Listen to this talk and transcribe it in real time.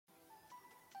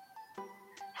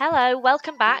Hello,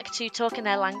 welcome back to Talking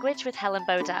Their Language with Helen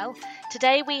Bodell.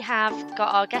 Today we have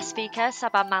got our guest speaker,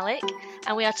 Sabah Malik,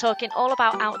 and we are talking all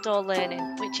about outdoor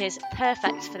learning, which is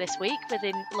perfect for this week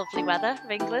within lovely weather of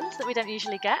England that we don't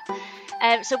usually get.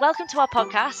 So welcome to our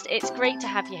podcast. It's great to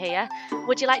have you here.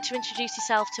 Would you like to introduce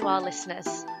yourself to our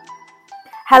listeners?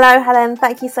 Hello, Helen.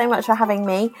 Thank you so much for having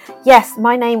me. Yes,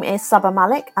 my name is Sabah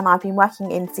Malik, and I've been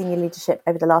working in senior leadership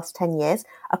over the last 10 years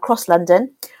across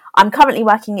London. I'm currently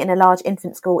working in a large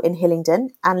infant school in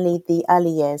Hillingdon and lead the early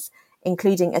years,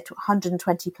 including a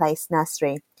 120-place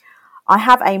nursery. I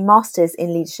have a master's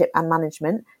in leadership and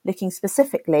management, looking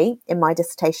specifically in my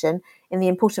dissertation in the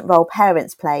important role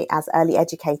parents play as early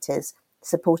educators,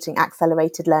 supporting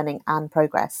accelerated learning and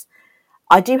progress.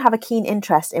 I do have a keen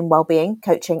interest in wellbeing,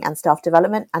 coaching and staff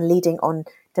development, and leading on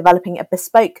developing a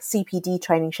bespoke CPD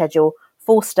training schedule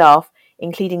for staff,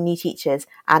 including new teachers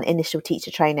and initial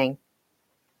teacher training.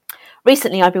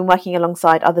 Recently, I've been working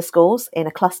alongside other schools in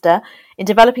a cluster in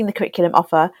developing the curriculum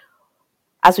offer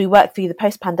as we work through the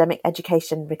post-pandemic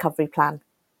education recovery plan.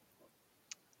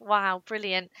 Wow,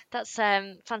 brilliant. That's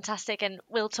fantastic. And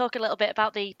we'll talk a little bit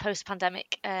about the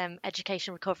post-pandemic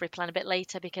education recovery plan a bit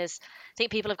later, because I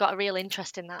think people have got a real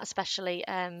interest in that, especially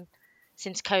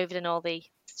since COVID and all the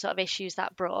sort of issues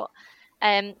that brought.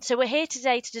 So we're here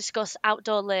today to discuss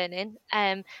outdoor learning,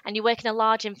 and you work in a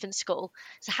large infant school.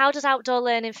 So how does outdoor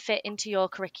learning fit into your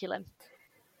curriculum?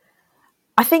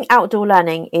 I think outdoor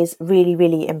learning is really,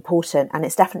 really important, and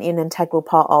it's definitely an integral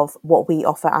part of what we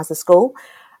offer as a school.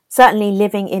 Certainly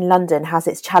living in London has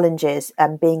its challenges,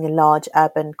 being a large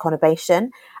urban conurbation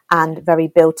and very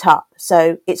built up.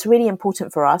 So it's really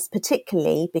important for us,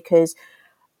 particularly because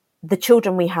the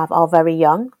children we have are very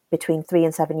young, between 3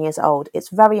 and 7 years old. It's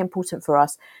very important for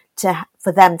us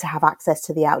for them to have access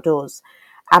to the outdoors.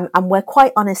 And we're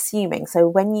quite unassuming. So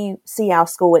when you see our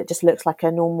school, it just looks like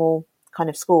a normal kind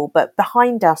of school. But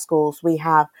behind our schools, we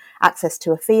have access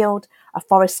to a field, a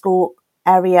forest school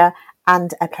area,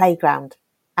 and a playground.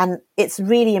 And it's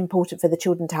really important for the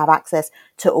children to have access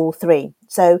to all three.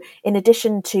 So in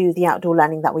addition to the outdoor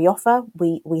learning that we offer,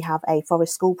 we have a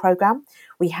forest school programme.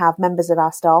 We have members of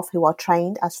our staff who are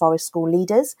trained as forest school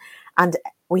leaders. And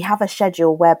we have a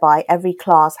schedule whereby every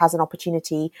class has an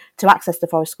opportunity to access the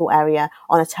forest school area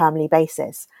on a termly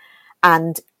basis.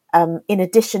 And in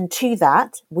addition to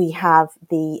that, we have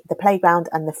the playground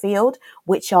and the field,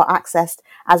 which are accessed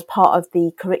as part of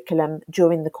the curriculum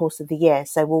during the course of the year.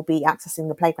 So we'll be accessing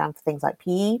the playground for things like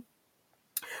PE.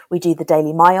 We do the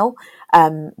daily mile.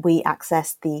 We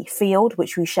access the field,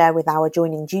 which we share with our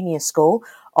adjoining junior school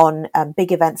on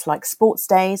big events like sports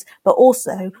days, but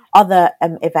also other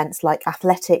events like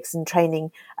athletics and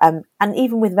training. And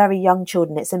even with very young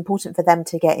children, it's important for them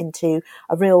to get into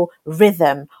a real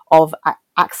rhythm of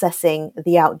accessing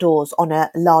the outdoors on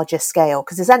a larger scale,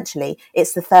 because essentially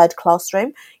it's the third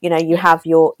classroom. You have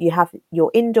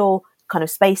your indoor kind of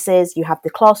spaces, you have the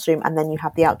classroom, and then you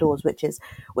have the outdoors, which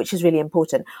is really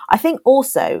important. I think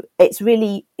also it's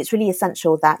really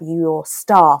essential that your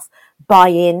staff buy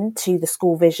into the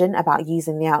school vision about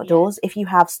using the outdoors. If you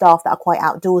have staff that are quite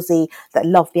outdoorsy, that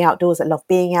love the outdoors, that love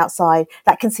being outside,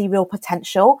 that can see real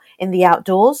potential in the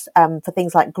outdoors for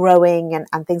things like growing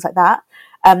and things like that,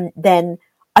 then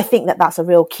I think that that's a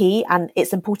real key, and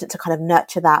it's important to kind of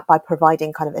nurture that by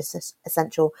providing kind of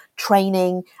essential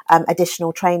training,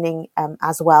 additional training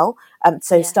as well.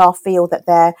 So staff feel that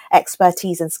their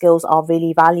expertise and skills are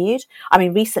really valued. I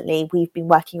mean, recently we've been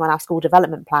working on our school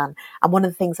development plan, and one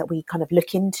of the things that we kind of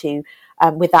look into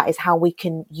with that is how we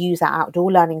can use that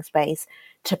outdoor learning space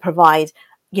to provide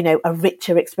a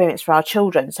richer experience for our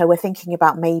children. So we're thinking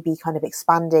about maybe kind of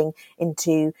expanding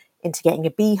into getting a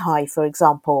beehive, for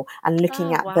example, and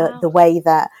looking at the way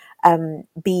that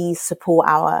bees support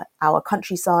our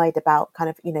countryside, about kind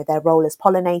of their role as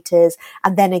pollinators,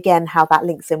 and then again how that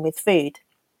links in with food.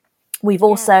 We've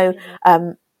also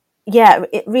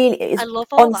it really is. I love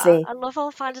all that. I love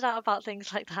all finding out about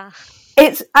things like that.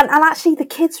 It's and actually the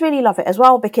kids really love it as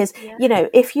well, because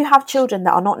if you have children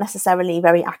that are not necessarily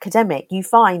very academic, you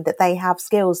find that they have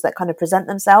skills that kind of present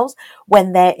themselves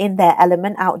when they're in their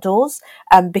element outdoors,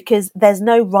 because there's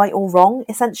no right or wrong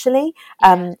essentially,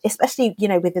 especially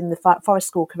within the forest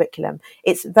school curriculum.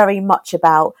 It's very much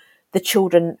about the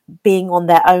children being on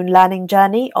their own learning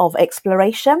journey of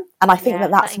exploration, and I think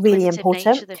that's really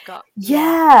important.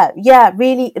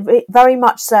 Really, very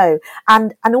much so.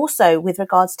 And also with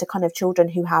regards to kind of children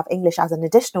who have English as an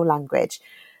additional language,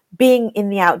 being in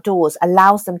the outdoors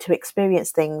allows them to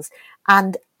experience things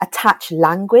and attach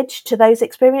language to those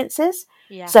experiences.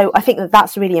 So I think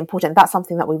that's really important. That's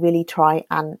something that we really try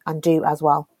and do as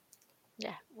well.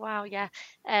 Wow.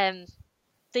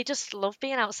 they just love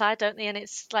being outside, don't they? And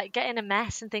it's like getting a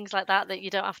mess and things like that that you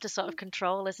don't have to sort of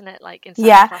control, isn't it? Like inside the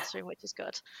Yeah. classroom, which is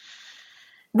good.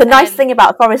 The nice Um, thing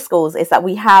about forest schools is that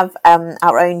we have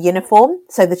our own uniform,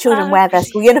 so the children oh, wear their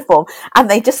school brilliant. uniform, and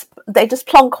they just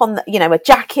plonk on a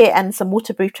jacket and some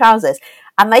waterproof trousers,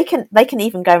 and they can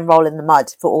even go and roll in the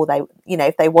mud for all they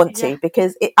if they want Yeah, to,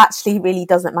 because it actually really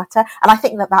doesn't matter. And I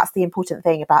think that that's the important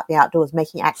thing about the outdoors,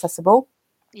 making it accessible,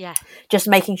 yeah, just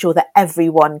making sure that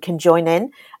everyone can join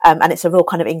in, and it's a real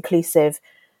kind of inclusive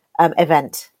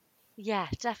event. yeah,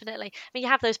 definitely. I mean, you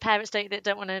have those parents, don't you, that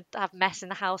don't want to have mess in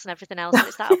the house and everything else, so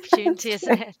it's that opportunity,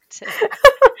 isn't it,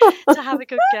 to have a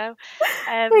good go.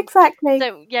 Um, Exactly.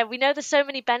 so yeah, we know there's so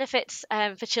many benefits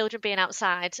for children being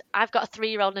outside. I've got a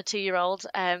 3-year-old and a 2-year-old.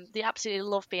 They absolutely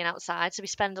love being outside, so we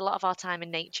spend a lot of our time in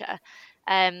nature.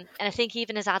 And I think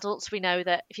even as adults, we know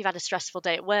that if you've had a stressful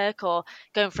day at work or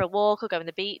going for a walk or going to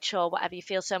the beach or whatever, you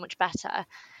feel so much better.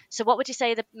 So, what would you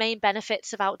say are the main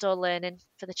benefits of outdoor learning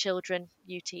for the children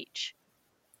you teach?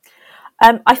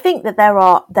 I think that there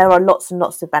are lots and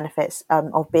lots of benefits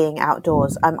of being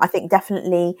outdoors. I think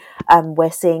definitely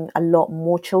we're seeing a lot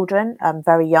more children,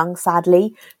 very young,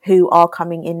 sadly, who are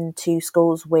coming into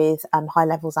schools with high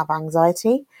levels of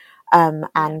anxiety, Yeah,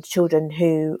 and children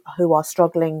who are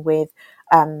struggling with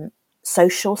um,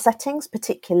 social settings,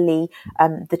 particularly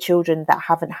the children that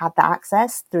haven't had that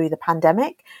access through the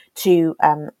pandemic to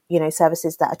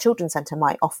services that a children's centre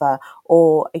might offer,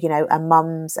 or a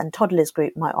mums and toddlers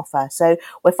group might offer. So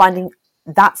we're yeah, finding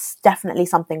that's definitely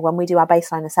something, when we do our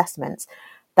baseline assessments,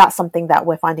 that's something that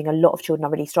we're finding a lot of children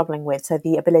are really struggling with. So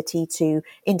the ability to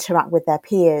interact with their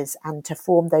peers and to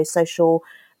form those social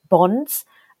bonds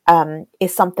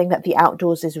is something that the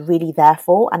outdoors is really there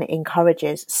for, and it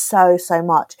encourages so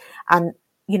much. And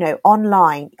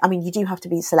online, I mean, you do have to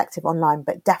be selective online,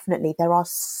 but definitely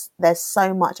there's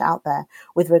so much out there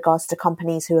with regards to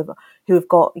companies who have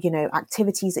got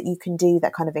activities that you can do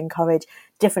that kind of encourage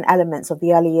different elements of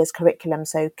the early years curriculum,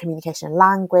 so communication and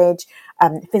language,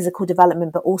 physical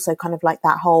development, but also kind of like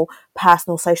that whole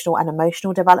personal, social and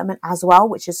emotional development as well,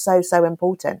 which is so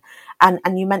important.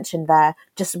 And you mentioned there,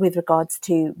 just with regards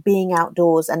to being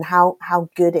outdoors and how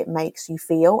good it makes you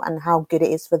feel and how good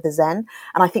it is for the zen.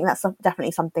 And I think that's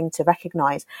definitely something to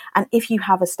recognize. And if you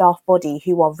have a staff body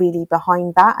who are really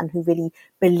behind that and who really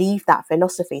believe that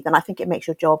philosophy, then I think it makes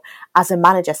your job as a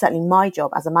manager, certainly my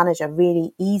job as a manager,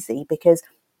 really easy, because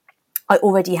I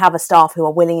already have a staff who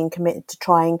are willing and committed to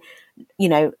trying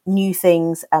new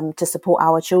things to support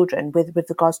our children with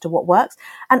regards to what works.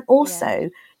 And yeah, also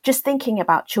just thinking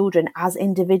about children as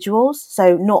individuals,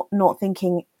 so not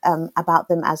thinking about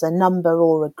them as a number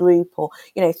or a group, or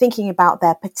thinking about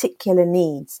their particular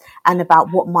needs and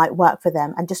about what might work for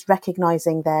them, and just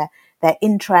recognizing their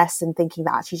interests, and thinking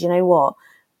that actually, you know what,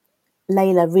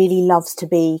 Layla really loves to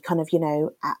be kind of,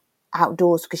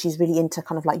 outdoors because she's really into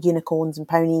kind of like unicorns and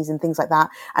ponies and things like that,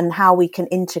 and how we can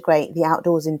integrate the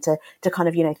outdoors into kind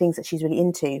of, things that she's really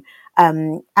into.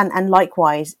 And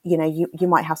likewise, you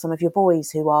might have some of your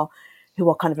boys who are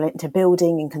kind of into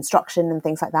building and construction and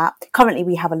things like that. Currently,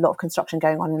 we have a lot of construction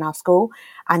going on in our school,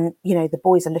 and the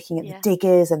boys are looking at the yeah,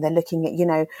 diggers, and they're looking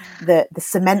at the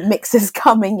cement mixers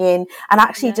coming in, and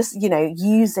actually yeah, just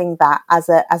using that as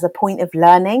a point of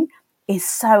learning is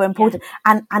so yeah. important,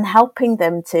 and helping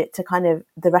them to kind of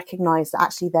recognize that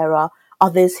actually there are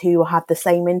others who have the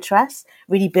same interests,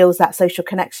 really builds that social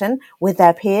connection with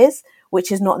their peers, which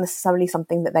is not necessarily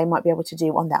something that they might be able to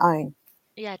do on their own.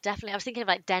 Yeah, definitely. I was thinking of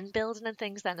like den building and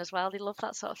things then as well. They love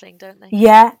that sort of thing, don't they?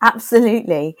 Yeah,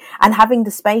 absolutely. And having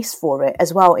the space for it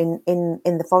as well. In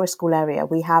the forest school area,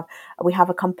 we have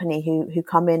a company who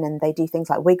come in and they do things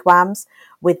like wigwams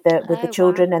with the Oh, wow.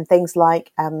 children, and things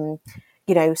like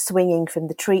swinging from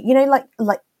the tree,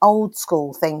 like old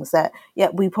school things that, yeah,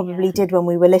 we Yeah, probably did when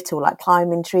we were little, like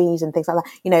climbing trees and things like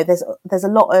that. There's a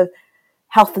lot of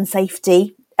health and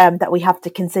safety that we have to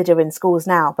consider in schools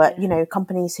now. But yeah,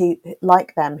 companies who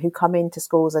like them, who come into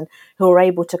schools and who are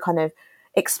able to kind of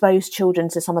expose children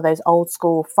to some of those old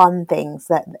school fun things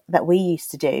that we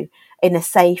used to do in a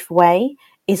safe way,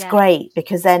 is yeah, great,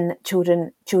 because then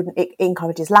children it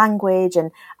encourages language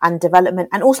and development,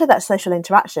 and also that social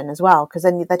interaction as well, because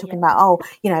then they're talking yeah. about, oh,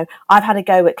 I've had a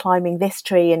go at climbing this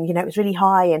tree, and it was really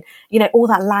high, and all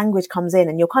that language comes in,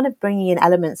 and you're kind of bringing in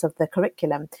elements of the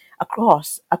curriculum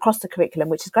across the curriculum,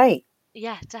 which is great.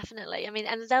 Yeah, definitely. I mean,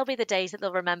 and there'll be the days that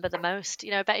they'll remember the most.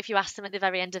 I bet if you ask them at the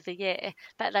very end of the year,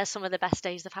 bet they're some of the best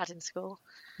days they've had in school.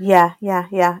 Yeah,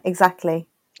 exactly.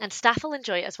 And staff will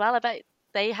enjoy it as well. I bet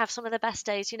they have some of the best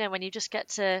days, when you just get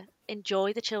to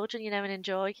enjoy the children, and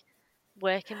enjoy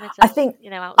working with I them, think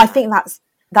I think outside.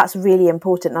 that's really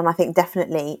important, and I think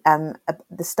definitely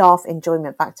the staff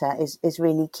enjoyment factor is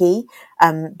really key,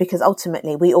 because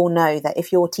ultimately we all know that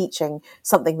if you're teaching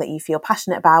something that you feel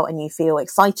passionate about and you feel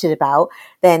excited about,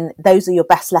 then those are your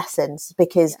best lessons,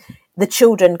 because the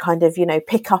children kind of,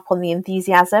 pick up on the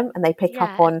enthusiasm, and they pick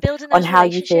up Yeah, and building on those how you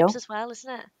relationships feel. as well,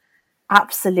 isn't it?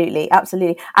 Absolutely,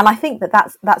 absolutely. And I think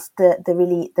that's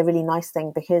the really nice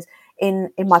thing, because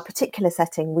in my particular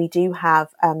setting, we do have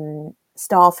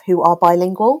staff who are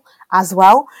bilingual as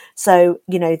well. So,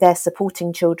 they're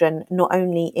supporting children not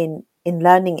only in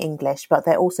learning English, but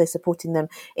they're also supporting them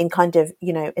in kind of,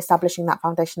 establishing that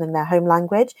foundation in their home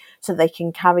language, so they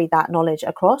can carry that knowledge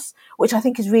across, which I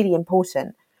think is really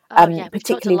important. Oh yeah, we've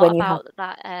talked a Particularly lot when you have. about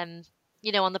that,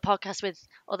 on the podcast with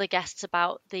other guests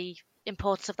about the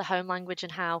importance of the home language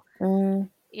and how, Mm,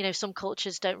 some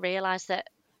cultures don't realize that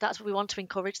that's what we want to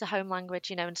encourage the home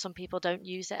language, and some people don't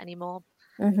use it anymore.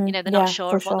 They're not yeah,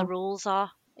 sure for of what the sure. rules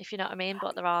are, if you know what I mean,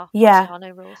 but there are obviously Yeah. are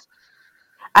no rules.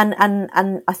 And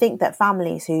I think that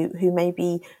families who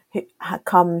maybe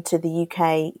come to the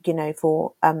UK,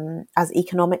 for as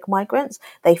economic migrants,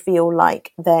 they feel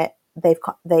like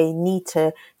they need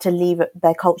to leave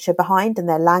their culture behind and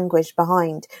their language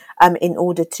behind, in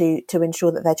order to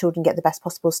ensure that their children get the best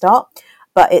possible start.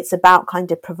 But it's about kind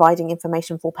of providing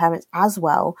information for parents as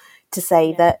well, to say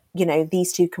Yeah, that,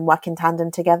 these two can work in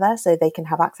tandem together, so they can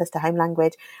have access to home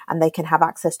language, and they can have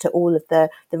access to all of the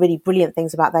really brilliant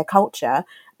things about their culture,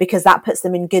 because that puts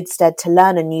them in good stead to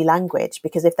learn a new language.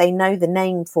 Because if they know the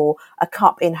name for a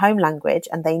cup in home language,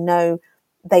 and they know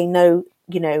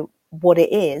what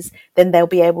it is, then they'll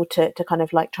be able to kind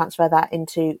of like transfer that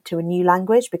to a new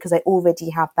language, because they already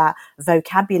have that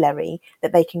vocabulary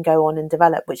that they can go on and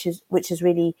develop, which is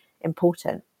really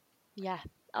important. yeah.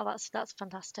 Oh, that's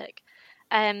fantastic.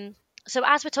 Um, so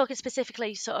as we're talking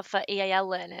specifically sort of for EAL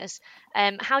learners,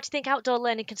 how do you think outdoor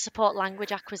learning can support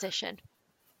language acquisition?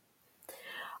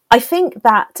 I think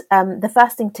that the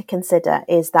first thing to consider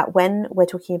is that when we're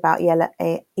talking about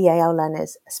EAL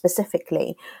learners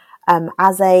specifically,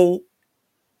 as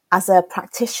a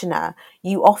practitioner,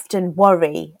 you often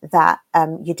worry that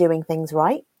you're doing things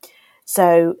right.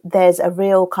 So there's a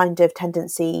real kind of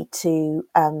tendency to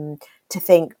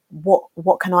think,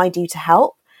 what can I do to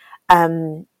help?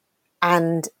 And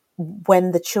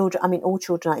when the children, I mean, all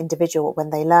children are individual when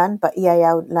they learn, but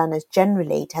EAL learners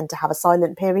generally tend to have a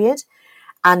silent period,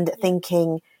 and Yeah,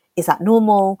 thinking, is that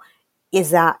normal?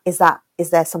 Is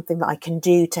there something that I can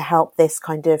do to help this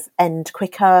kind of end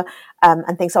quicker,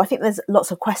 and things? So I think there's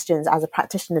lots of questions as a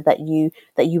practitioner that you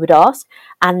would ask,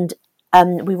 and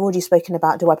we've already spoken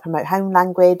about, do I promote home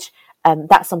language?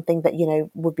 That's something that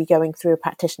would be going through a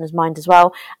practitioner's mind as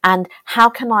well. And how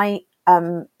can I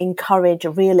encourage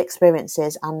real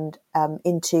experiences and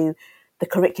into the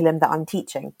curriculum that I'm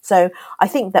teaching? So I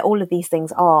think that all of these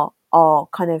things are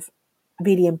kind of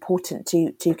really important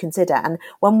to consider. And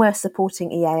when we're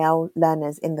supporting EAL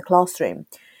learners in the classroom,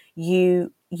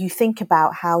 you think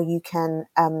about how you can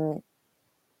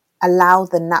allow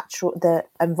the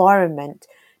environment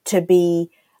to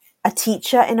be a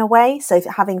teacher in a way. So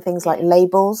having things like yeah,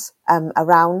 labels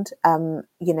around,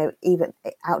 even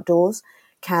outdoors,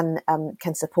 can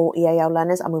support EAL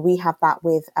learners. I mean, we have that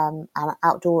with an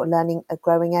outdoor learning, a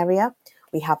growing area.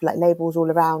 We have like labels all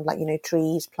around, like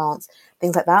trees, plants,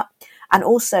 things like that, and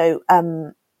also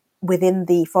within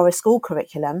the forest school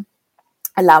curriculum,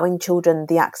 allowing children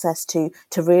the access to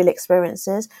real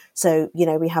experiences. So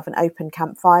we have an open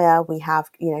campfire, we have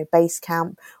base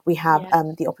camp, we have yeah,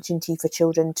 the opportunity for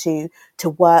children to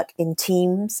work in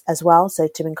teams as well, so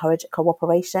to encourage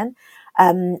cooperation.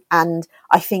 And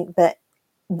I think that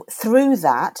through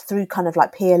kind of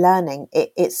like peer learning,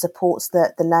 it supports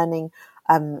the learning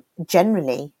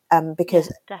generally, yeah,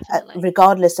 because definitely.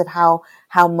 regardless of how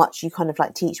much you kind of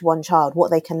like teach one child,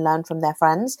 what they can learn from their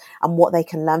friends and what they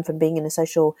can learn from being in a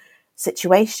social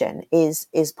situation is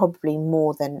probably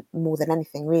more than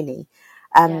anything, really.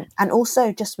 Yeah, And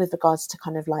also just with regards to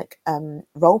kind of like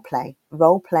role play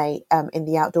in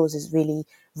the outdoors is really,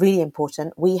 really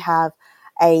important. We have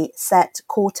a set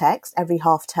core text every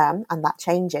half term, and that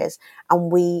changes,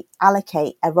 and we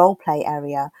allocate a role play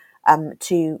area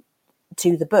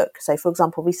to the book. So, for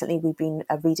example, recently we've been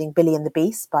reading Billy and the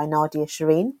Beast by Nadia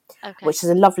Shireen, okay. which is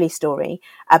a lovely story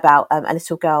about a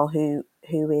little girl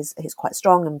who's quite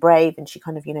strong and brave, and she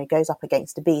kind of goes up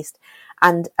against a beast.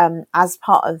 And as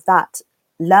part of that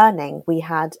learning, we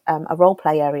had a role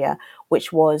play area,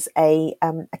 which was a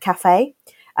cafe.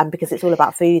 because it's all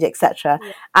about food, etc.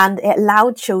 Yeah. And it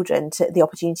allowed children the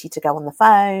opportunity to go on the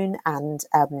phone and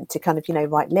to kind of,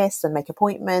 write lists and make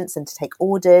appointments and to take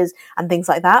orders and things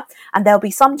like that. And there'll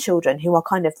be some children who are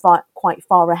kind of quite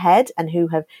far ahead and who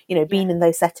have, Yeah. been in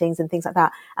those settings and things like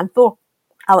that. And for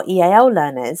our EAL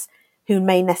learners who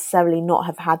may necessarily not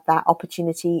have had that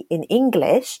opportunity in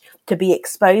English to be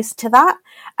exposed to that.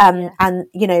 Yeah. And,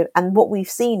 and what we've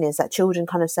seen is that children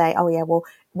kind of say, oh yeah, well,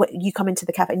 you come into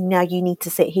the cafe, now you need to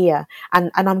sit here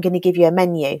and I'm going to give you a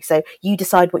menu. So you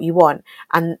decide what you want.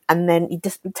 And then you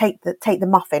just take the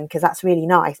muffin because that's really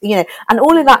nice, and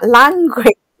all of that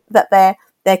language that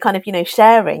they're kind of,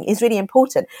 sharing is really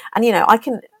important.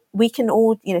 And, we can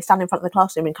all, stand in front of the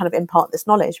classroom and kind of impart this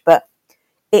knowledge, but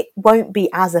it won't be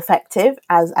as effective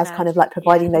as No. kind of like Yeah.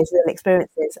 providing those real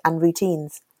experiences and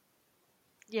routines.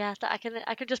 Yeah, that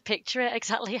I can just picture it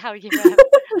exactly how you're saying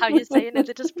it.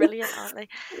 They're just brilliant, aren't they?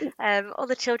 All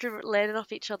the children learning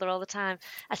off each other all the time.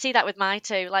 I see that with my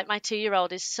two. Like my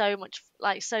 2-year-old is so much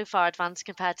like so far advanced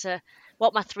compared to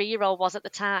what my 3-year-old was at the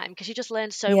time because she just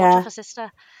learned so much off Yeah, her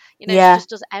sister. She yeah, just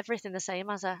does everything the same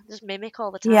as her. They just mimic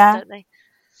all the time, yeah, don't they?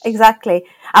 exactly.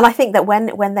 And I think that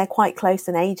when they're quite close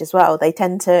in age as well, they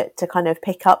tend to kind of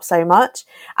pick up so much.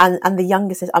 And the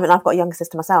younger sister, I mean, I've got a younger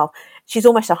sister myself. She's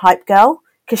almost a hype girl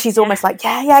because she's Yeah, almost like,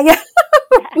 yeah, yeah, yeah.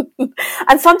 yeah.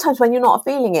 And sometimes when you're not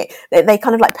feeling it, they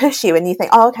kind of like push you and you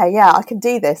think, oh, okay, yeah, I can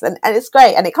do this. And it's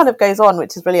great. And it kind of goes on,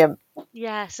 which is brilliant.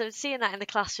 Yeah, so seeing that in the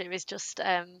classroom is just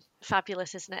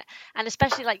fabulous, isn't it? And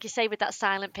especially like you say with that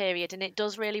silent period, and it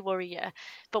does really worry you.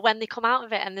 But when they come out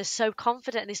of it and they're so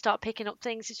confident and they start picking up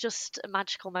things, it's just a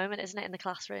magical moment, isn't it, in the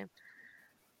classroom?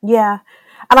 Yeah.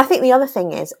 And I think the other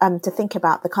thing is to think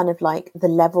about the kind of like the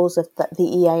levels of the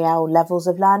EAL levels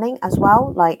of learning as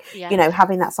well. Like, Yeah.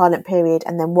 having that silent period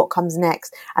and then what comes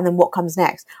next and then what comes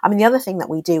next. I mean, the other thing that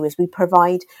we do is we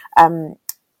provide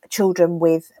children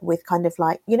with kind of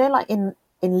like, like in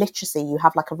literacy, you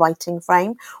have like a writing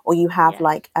frame or you have Yeah.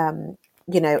 like,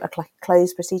 like a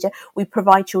closed procedure. We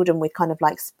provide children with kind of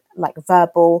like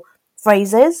verbal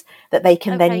phrases that they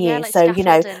can Okay, then yeah, use. like So,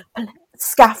 scaffolding.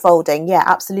 scaffolding, yeah,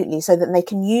 absolutely, so that they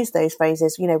can use those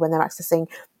phrases, when they're accessing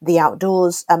the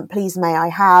outdoors. Please, may I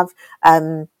have,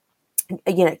 can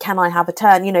I have a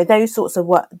turn, those sorts of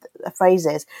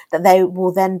phrases that they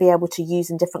will then be able to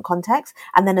use in different contexts,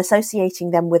 and then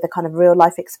associating them with a kind of real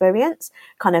life experience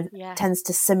kind of Yeah. tends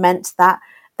to cement that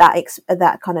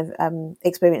kind of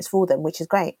experience for them, which is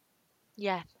great.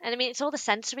 Yeah. And I mean, it's all the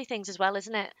sensory things as well,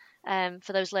 isn't it?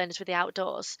 For those learners with the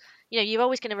outdoors. You're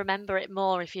always going to remember it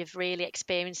more if you've really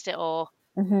experienced it or,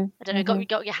 Hmm. I don't know,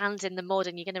 got your hands in the mud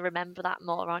and you're going to remember that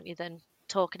more, aren't you, than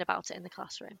talking about it in the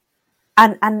classroom?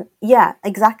 And yeah,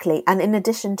 exactly. And in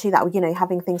addition to that,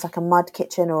 having things like a mud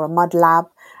kitchen or a mud lab,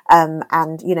 and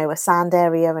a sand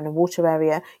area and a water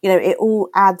area, it all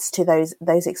adds to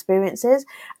those experiences.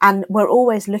 And we're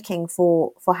always looking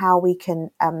for how we can,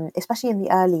 especially in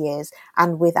the early years,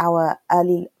 and with our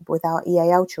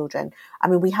EAL children. I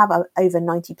mean, we have over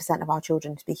 90% of our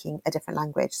children speaking a different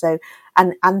language. So,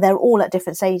 and they're all at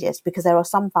different stages because there are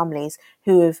some families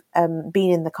who have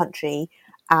been in the country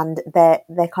and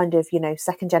they're kind of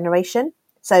second generation,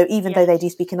 so even though Yeah. they do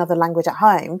speak another language at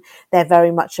home, they're very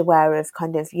much aware of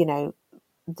kind of the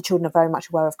children are very much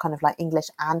aware of kind of like English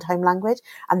and home language.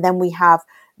 And then we have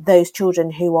those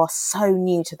children who are so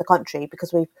new to the country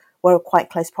because we're quite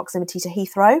close proximity to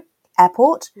Heathrow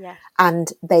Airport, Yeah.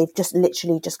 and they've just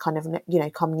literally just kind of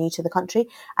come new to the country.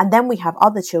 And then we have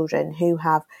other children who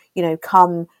have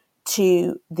come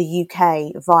to the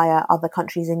UK via other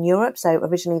countries in Europe. So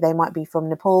originally they might be from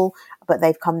Nepal, but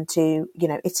they've come to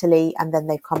Italy, and then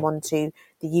they've come on to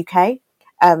the UK.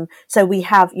 So we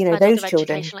have Had those other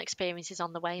children. educational experiences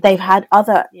on the way, They've maybe. had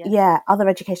other, Yeah. yeah, other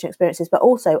educational experiences, but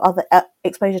also other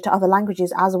exposure to other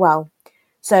languages as well. Yeah.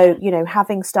 So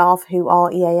having staff who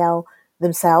are EAL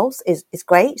themselves is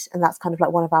great, and that's kind of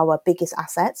like one of our biggest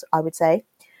assets, I would say.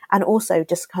 And also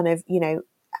just kind of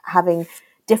having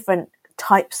different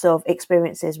types of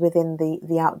experiences within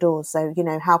the outdoors. So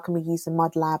how can we use the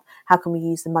mud lab? How can we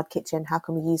use the mud kitchen? How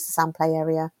can we use the sand play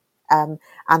area, and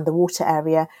the water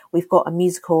area? We've got a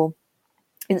musical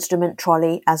instrument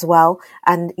trolley as well,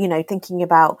 and thinking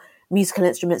about musical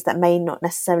instruments that may not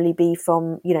necessarily be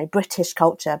from British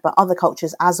culture but other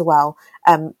cultures as well,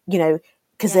 because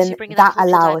Yeah, so then you're bringing that that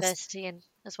cultural allows diversity in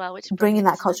as well, which is bringing brilliant,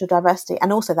 that isn't it? cultural diversity,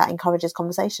 and also that encourages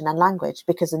conversation and language,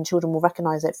 because then children will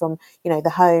recognize it from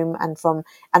the home, and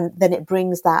then it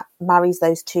marries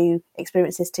those two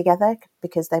experiences together,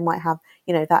 because they might have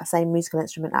that same musical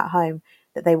instrument at home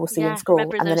that they will see in Yeah, school,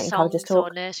 remembering and then those it encourages songs or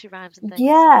talk. nursery rhymes and things.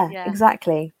 Yeah, Yeah.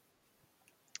 exactly.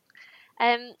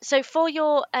 So for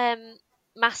your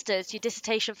master's, your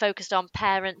dissertation focused on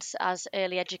parents as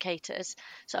early educators,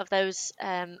 sort of those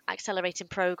accelerating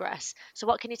progress. So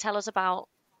what can you tell us about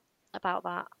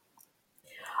that?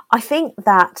 I think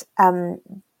that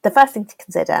the first thing to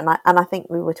consider, and I think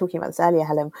we were talking about this earlier,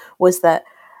 Helen, was that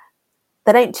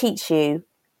they don't teach you,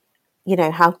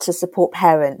 how to support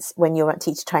parents when you're at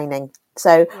teacher training.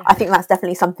 So Yeah, I think that's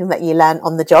definitely something that you learn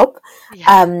on the job.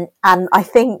 yeah, And I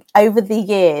think over the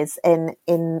years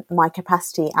in my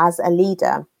capacity as a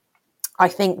leader, I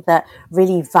think that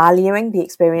really valuing the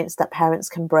experience that parents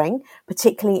can bring,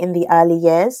 particularly in the early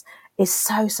years, is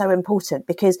so, so important,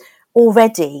 because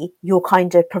already you're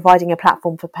kind of providing a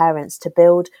platform for parents to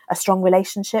build a strong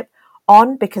relationship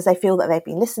on, because they feel that they've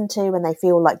been listened to and they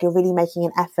feel like you're really making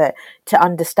an effort to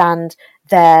understand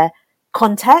their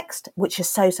context, which is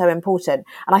so, so important.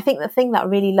 And I think the thing that I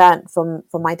really learned from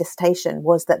my dissertation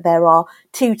was that there are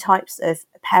two types of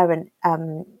parent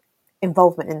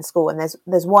involvement in the school, and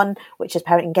there's one which is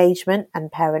parent engagement and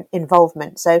parent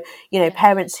involvement. So yeah,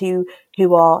 parents who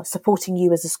are supporting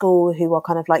you as a school, who are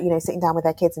kind of like sitting down with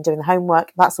their kids and doing the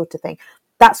homework, that sort of thing,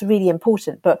 that's really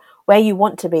important. But where you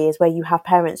want to be is where you have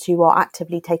parents who are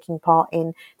actively taking part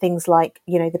in things like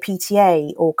the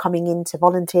PTA, or coming in to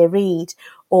volunteer read,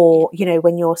 yeah, or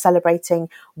when you're celebrating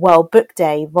World Book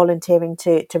Day, volunteering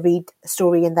to read a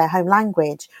story in their home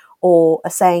language, or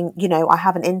are saying, I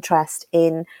have an interest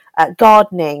in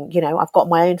gardening, I've got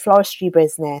my own floristry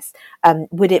business.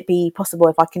 Would it be possible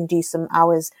if I can do some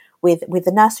hours with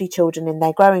the nursery children in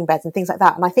their growing beds and things like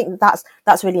that? And I think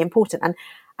that's really important. And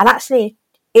actually,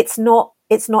 it's not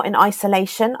in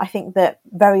isolation. I think that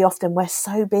very often we're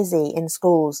so busy in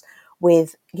schools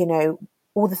with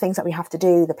all the things that we have to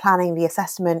do, the planning, the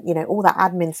assessment, all that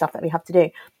admin stuff that we have to do,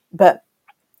 but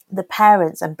the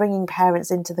parents and bringing parents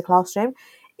into the classroom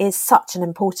is such an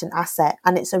important asset,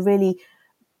 and it's a really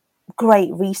great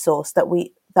resource that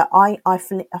I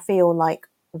feel like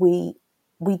we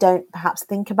don't perhaps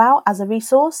think about as a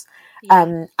resource. yeah,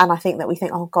 And I think that we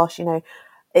think, oh gosh,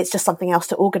 it's just something else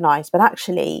to organise. But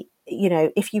actually,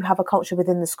 if you have a culture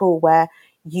within the school where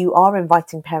you are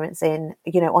inviting parents in,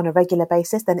 on a regular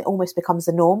basis, then it almost becomes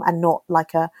the norm and not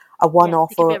like a yeah.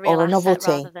 one-off It can be a real or a asset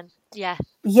rather novelty. than yeah,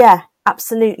 Yeah,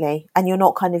 absolutely. And you're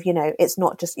not kind of, it's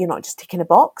not just, you're not just ticking a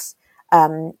box,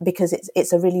 because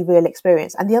it's a really real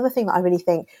experience. And the other thing that I really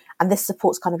think, and this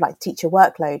supports kind of like teacher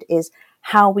workload, is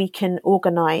how we can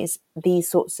organise these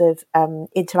sorts of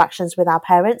interactions with our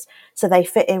parents so they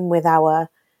fit in with our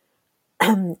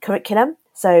curriculum.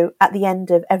 So at the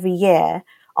end of every year,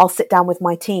 I'll sit down with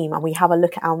my team and we have a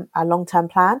look at our long-term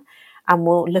plan, and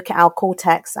we'll look at our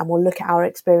cortex, and we'll look at our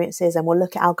experiences, and we'll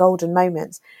look at our golden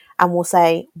moments, and we'll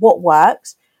say what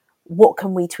works, what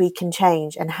can we tweak and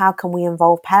change, and how can we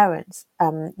involve parents,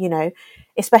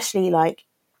 especially like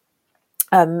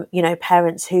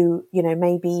parents who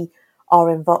maybe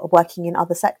are working in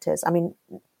other sectors. I mean,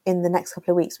 in the next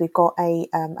couple of weeks, we've got a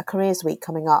careers week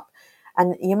coming up,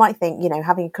 and you might think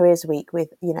having a careers week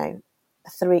with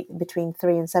between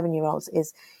 3 and 7 year olds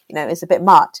is a bit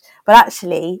much, but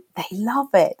actually they love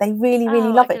it. They really, really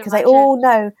oh, I love it, can because they imagine. all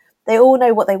know. They all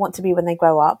know what they want to be when they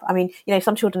grow up. I mean,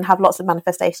 some children have lots of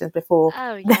manifestations before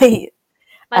Oh yeah. they,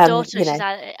 My daughter, you she's know,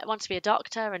 I want to be a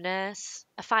doctor, a nurse,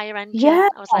 a fire engine. yeah,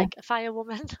 I was like, a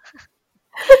firewoman.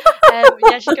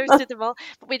 Yeah, she goes through them all.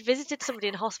 But we'd visited somebody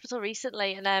in hospital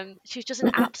recently, and she was just in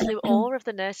absolute awe of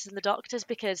the nurses and the doctors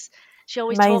because she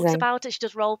always talks amazing. about it. She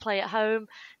does role play at home.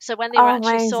 So when they were Oh,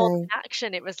 actually saw amazing. in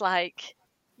action, it was like,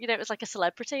 it was like a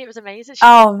celebrity. It was amazing. She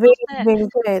Oh, really, loved it. really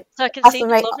good. So I can That's see them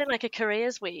amazing. loving like a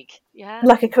careers week. Yeah.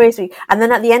 Like a careers week, and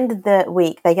then at the end of the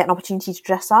week, they get an opportunity to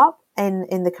dress up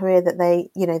in the career that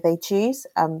they choose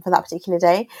for that particular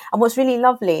day. And what's really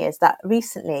lovely is that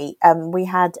recently we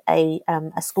had a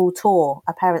school tour,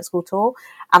 a parent school tour,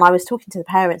 and I was talking to the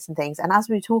parents and things. And as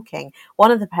we were talking,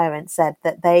 one of the parents said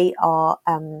that they are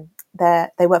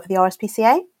they work for the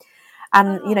RSPCA.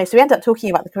 And Oh, so we ended up talking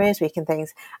about the careers week and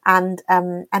things, and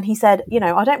he said,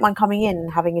 I don't mind coming in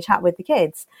and having a chat with the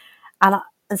kids. And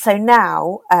so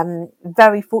now,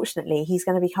 very fortunately, he's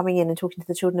going to be coming in and talking to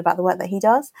the children about the work that he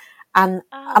does. And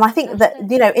oh, and I think that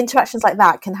fantastic. interactions like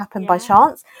that can happen by Yeah.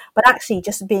 chance, but actually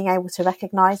just being able to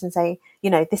recognise and say,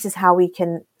 this is how we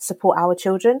can support our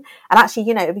children. And actually,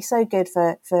 it'd be so good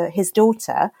for his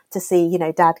daughter to see,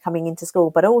 dad coming into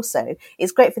school, but also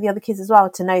it's great for the other kids as well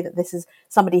to know that this is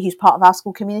somebody who's part of our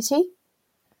school community.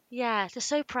 Yeah, they're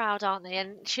so proud, aren't they?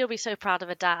 And she'll be so proud of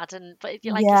her dad. And but like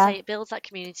you Yeah, say, it builds that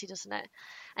community, doesn't it?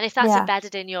 And if that's yeah.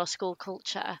 embedded in your school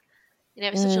culture,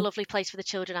 it's such a Mm. lovely place for the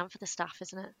children and for the staff,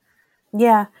 isn't it?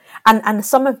 Yeah, and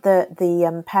some of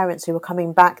the parents who were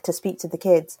coming back to speak to the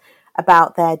kids,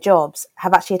 about their jobs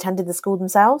have actually attended the school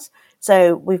themselves.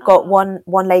 So we've got one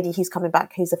lady who's coming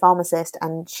back who's a pharmacist,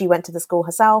 and she went to the school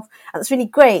herself, and it's really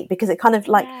great because it kind of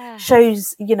like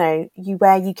shows you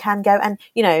where you can go, and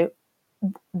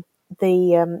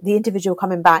the individual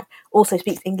coming back also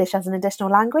speaks English as an additional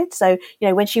language. So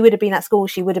when she would have been at school,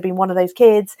 she would have been one of those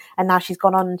kids, and now she's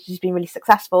gone on and she's been really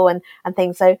successful and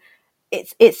things. So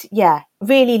it's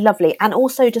really lovely, and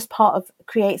also just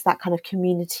creates that kind of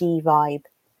community vibe.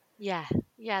 Yeah,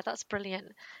 that's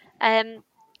brilliant.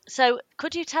 So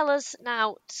could you tell us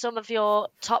now some of your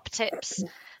top tips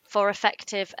for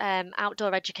effective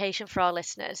outdoor education for our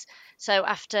listeners? So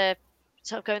after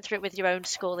sort of going through it with your own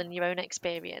school and your own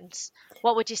experience,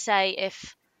 what would you say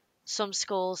if some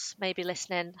schools maybe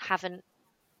listening haven't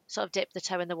sort of dipped the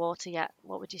toe in the water yet?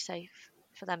 What would you say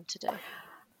for them to do?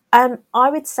 I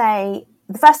would say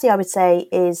the first thing I would say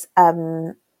is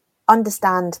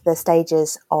understand the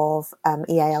stages of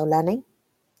EAL learning.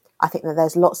 I think that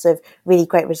there's lots of really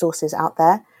great resources out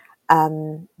there.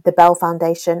 The Bell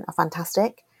Foundation are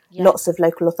fantastic. Yeah. Lots of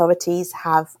local authorities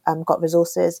have got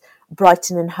resources.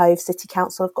 Brighton and Hove City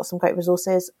Council have got some great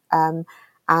resources, and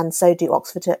so do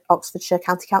Oxfordshire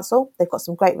County Council. They've got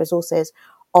some great resources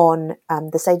on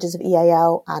the stages of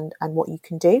EAL and what you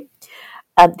can do.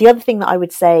 The other thing that I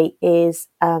would say is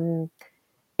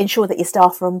ensure that your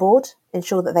staff are on board,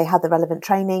 ensure that they have the relevant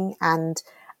training, and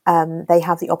they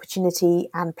have the opportunity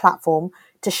and platform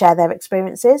to share their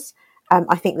experiences.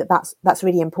 I think that's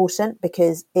really important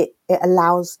because it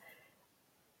allows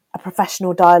a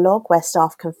professional dialogue where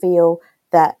staff can feel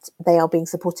that they are being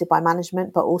supported by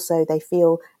management, but also they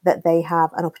feel that they have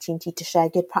an opportunity to share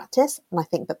good practice. And I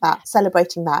think that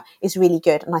celebrating that is really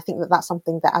good. And I think that that's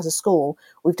something that as a school,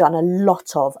 we've done a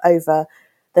lot of over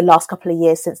the last couple of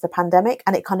years since the pandemic.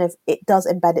 And it does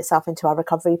embed itself into our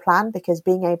recovery plan, because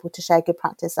being able to share good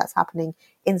practice that's happening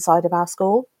inside of our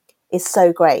school is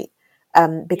so great,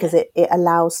 because it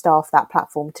allows staff that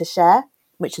platform to share,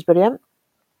 which is brilliant.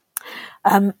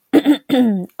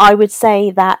 I would say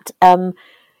that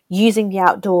using the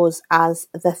outdoors as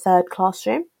the third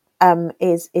classroom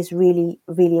is really,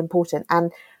 really important,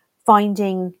 and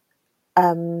finding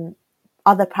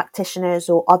other practitioners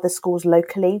or other schools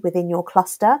locally within your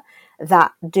cluster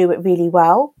that do it really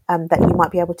well, that you might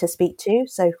be able to speak to.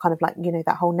 So kind of like,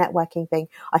 that whole networking thing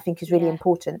I think is really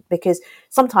important, because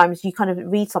sometimes you kind of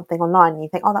read something online and you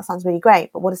think, oh, that sounds really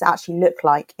great, but what does it actually look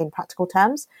like in practical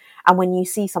terms? And when you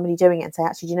see somebody doing it and say,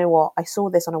 actually, do you know what, I saw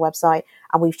this on a website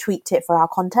and we've tweaked it for our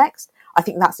context, I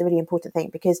think that's a really important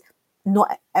thing, because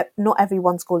not every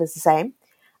one school is the same.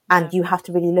 And you have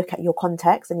to really look at your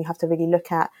context, and you have to really look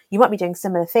at, you might be doing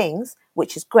similar things,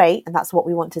 which is great, and that's what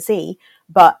we want to see.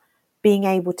 But being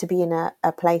able to be in a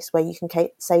place where you can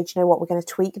say, do you know what, we're going to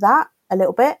tweak that a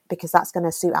little bit because that's going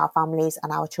to suit our families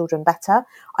and our children better.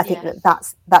 I think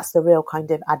that's the real kind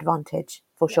of advantage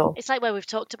for sure. It's like where we've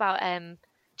talked about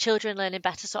children learning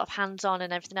better sort of hands-on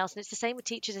and everything else. And it's the same with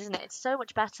teachers, isn't it? It's so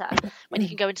much better when you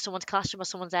can go into someone's classroom or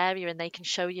someone's area and they can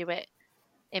show you it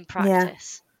in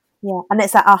practice. Yeah, and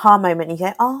it's that aha moment. You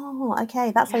go, oh,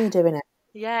 okay, that's how you're doing it.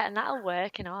 Yeah, and that'll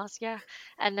work in ours,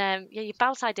 And you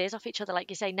bounce ideas off each other,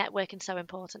 like you say. Networking's so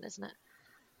important, isn't it?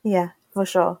 Yeah, for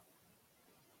sure.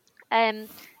 And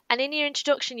in your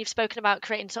introduction, you've spoken about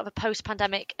creating sort of a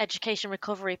post-pandemic education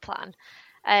recovery plan.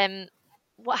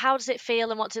 How does it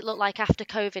feel, and what does it look like after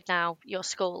COVID now, your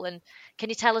school? And can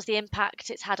you tell us the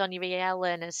impact it's had on your EAL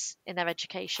learners in their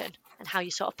education, and how you're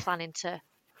sort of planning to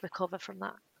recover from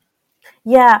that?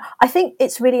 Yeah, I think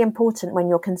it's really important when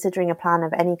you're considering a plan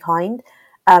of any kind,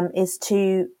 is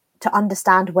to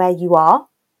understand where you are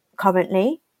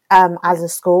currently as a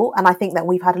school. And I think that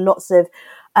we've had lots of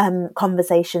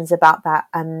conversations about that.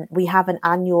 We have an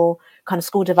annual kind of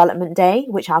school development day,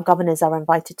 which our governors are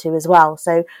invited to as well.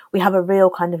 So we have a real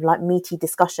kind of like meaty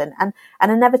discussion, and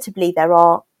inevitably there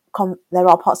are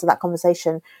parts of that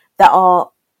conversation that are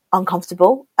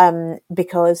uncomfortable,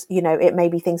 because it may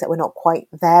be things that we're not quite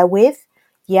there with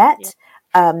yet.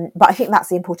 But I think that's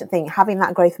the important thing, having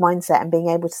that growth mindset and being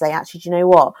able to say, actually, do you know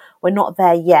what, we're not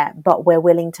there yet, but we're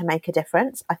willing to make a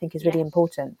difference, I think is really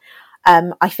important.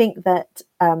 I think that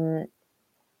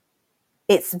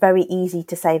it's very easy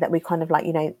to say that we kind of like,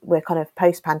 we're kind of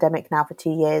post-pandemic now for 2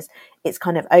 years, it's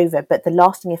kind of over, but the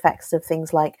lasting effects of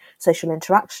things like social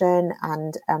interaction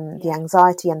and the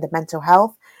anxiety and the mental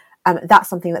health, that's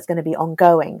something that's going to be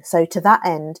ongoing. So to that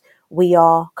end, we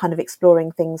are kind of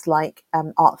exploring things like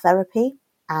art therapy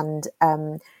and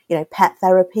pet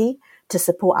therapy to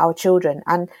support our children,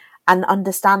 and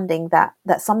understanding that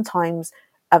sometimes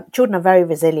children are very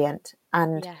resilient,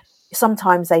 and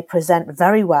sometimes they present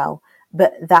very well,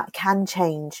 but that can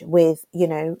change with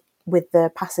with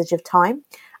the passage of time,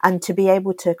 and to be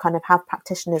able to kind of have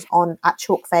practitioners on at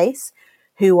chalk face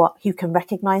who can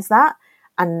recognise that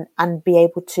and be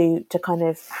able to kind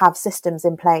of have systems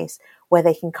in place where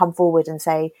they can come forward and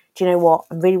say, do you know what,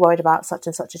 I'm really worried about such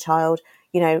and such a child,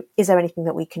 is there anything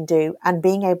that we can do? And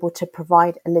being able to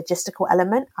provide a logistical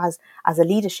element as a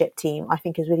leadership team, I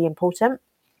think is really important.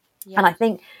 Yeah. And I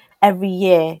think every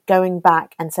year going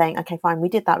back and saying, okay, fine, we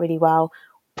did that really well.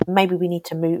 Maybe we need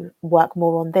to work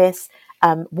more on this.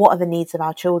 What are the needs of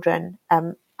our children?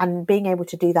 And being able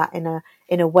to do that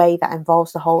in a way that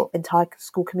involves the whole entire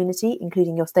school community,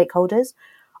 including your stakeholders,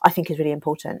 I think is really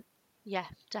important. Yeah,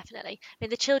 definitely. I mean,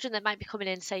 the children that might be coming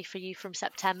in, say, for you from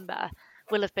September,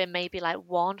 will have been maybe like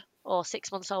 1 or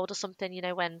 6 months old or something,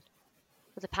 when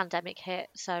the pandemic hit.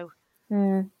 So,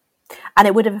 and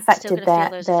it would have still affected going to feel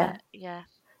those effects. Yeah.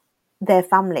 Their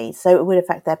families, so it would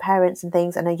affect their parents and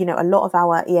things. And a lot of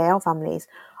our EAL families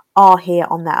are here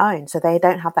on their own, so they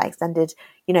don't have that extended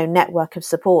network of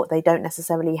support. They don't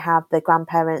necessarily have the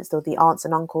grandparents or the aunts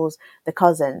and uncles, the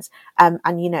cousins, and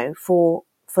for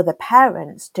the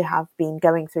parents to have been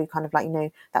going through kind of like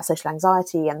that social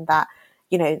anxiety and that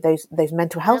those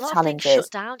mental health And a lot challenges. of things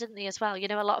shut down, didn't they, as well?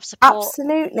 A lot of support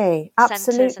absolutely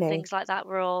centres and things like that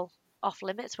were all off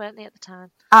limits, weren't they, at the time?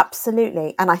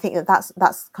 Absolutely. And I think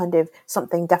that's kind of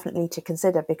something definitely to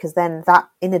consider, because then that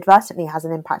inadvertently has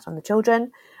an impact on the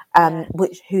children,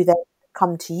 who then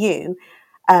come to you.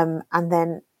 And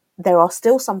then there are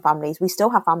still some families, we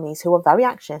still have families who are very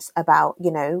anxious about,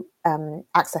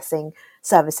 accessing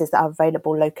services that are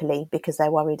available locally because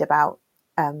they're worried about,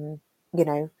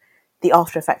 the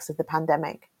after effects of the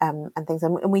pandemic, and things.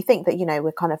 And we think that,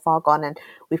 we're kind of far gone and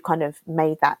we've kind of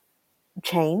made that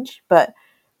change. But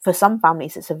for some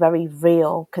families, it's a very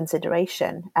real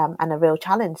consideration, and a real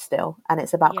challenge still. And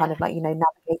it's about kind of like,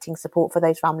 navigating support for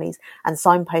those families and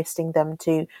signposting them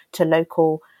to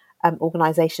local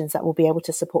organisations that will be able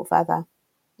to support further.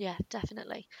 Yeah,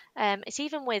 definitely. It's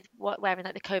even with wearing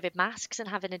like the COVID masks and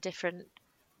having a different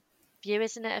view,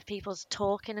 isn't it, of people's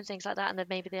talking and things like that, and that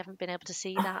maybe they haven't been able to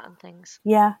see that and things.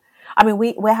 Yeah, I mean,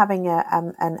 we're having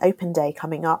an open day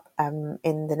coming up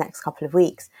in the next couple of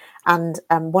weeks, and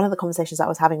one of the conversations that I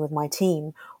was having with my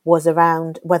team was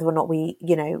around whether or not we,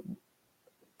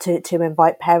 to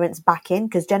invite parents back in,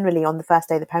 because generally on the first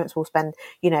day the parents will spend,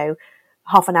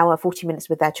 half an hour, 40 minutes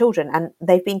with their children, and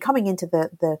they've been coming into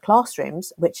the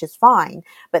classrooms, which is fine,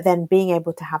 but then being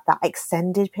able to have that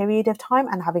extended period of time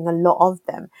and having a lot of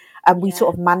them, we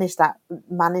sort of manage that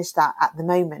at the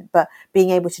moment, but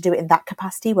being able to do it in that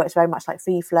capacity where it's very much like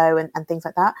free flow and things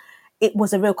like that, it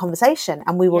was a real conversation.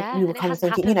 And we were kind of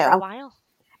thinking, for a while.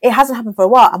 It hasn't happened for a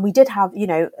while, and we did have,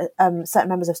 certain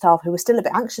members of staff who were still a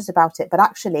bit anxious about it, but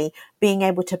actually being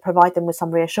able to provide them with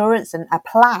some reassurance and a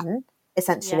plan,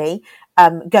 essentially,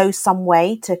 goes some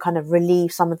way to kind of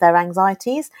relieve some of their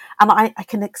anxieties. And I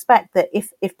can expect that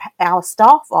if our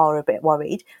staff are a bit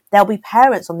worried, there'll be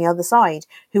parents on the other side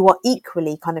who are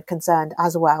equally kind of concerned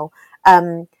as well.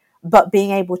 But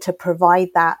being able to provide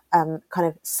that kind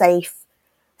of safe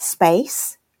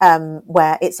space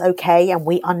where it's okay and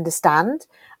we understand,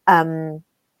 I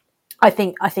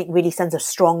think really sends a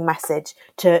strong message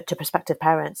to prospective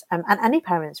parents, and any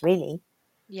parents really.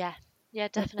 Yeah,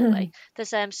 definitely.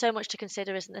 There's so much to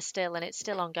consider, isn't there, still, and it's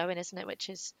still ongoing, isn't it? Which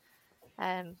is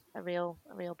a real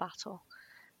battle.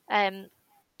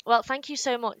 Well, thank you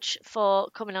so much for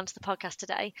coming onto the podcast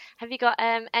today. Have you got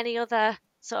any other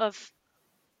sort of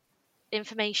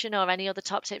information or any other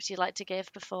top tips you'd like to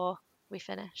give before we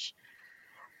finish?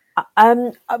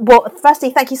 Well, firstly,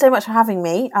 thank you so much for having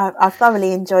me. I've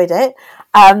thoroughly enjoyed it.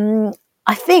 I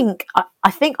think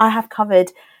I have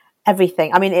covered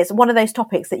everything. I mean, it's one of those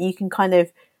topics that you can kind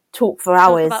of talk for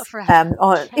hours about forever.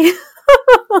 on.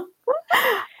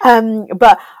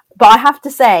 But I have to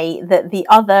say that the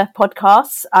other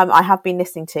podcasts I have been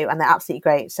listening to, and they're absolutely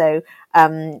great. So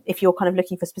if you're kind of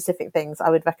looking for specific things,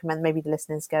 I would recommend maybe the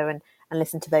listeners go and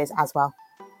listen to those as well.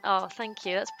 Oh, thank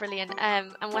you. That's brilliant.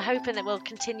 And we're hoping that we'll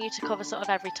continue to cover sort of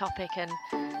every topic and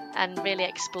really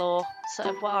explore sort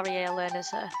of what our EAL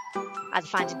learners are either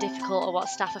finding difficult or what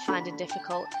staff are finding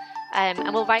difficult.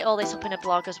 And we'll write all this up in a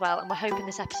blog as well. And we're hoping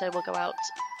this episode will go out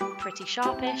pretty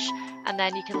sharpish, and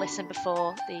then you can listen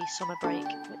before the summer break,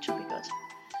 which will be good.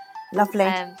 Lovely.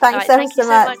 Thanks right, thank you so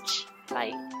much.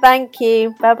 Bye. Thank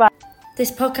you. Bye-bye.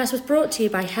 This podcast was brought to you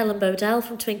by Helen Bodell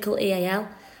from Twinkle EAL.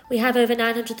 We have over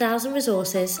 900,000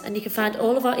 resources, and you can find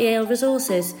all of our EAL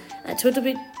resources at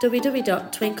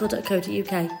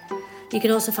www.twinkle.co.uk. You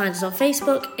can also find us on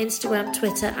Facebook, Instagram,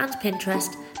 Twitter and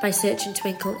Pinterest by searching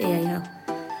Twinkle EAL.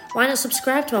 Why not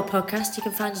subscribe to our podcast? You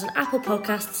can find us on Apple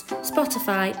Podcasts,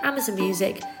 Spotify, Amazon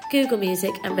Music, Google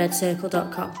Music and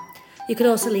redcircle.com. You could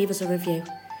also leave us a review.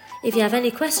 If you have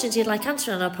any questions you'd like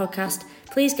answered on our podcast,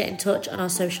 please get in touch on our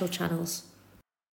social channels.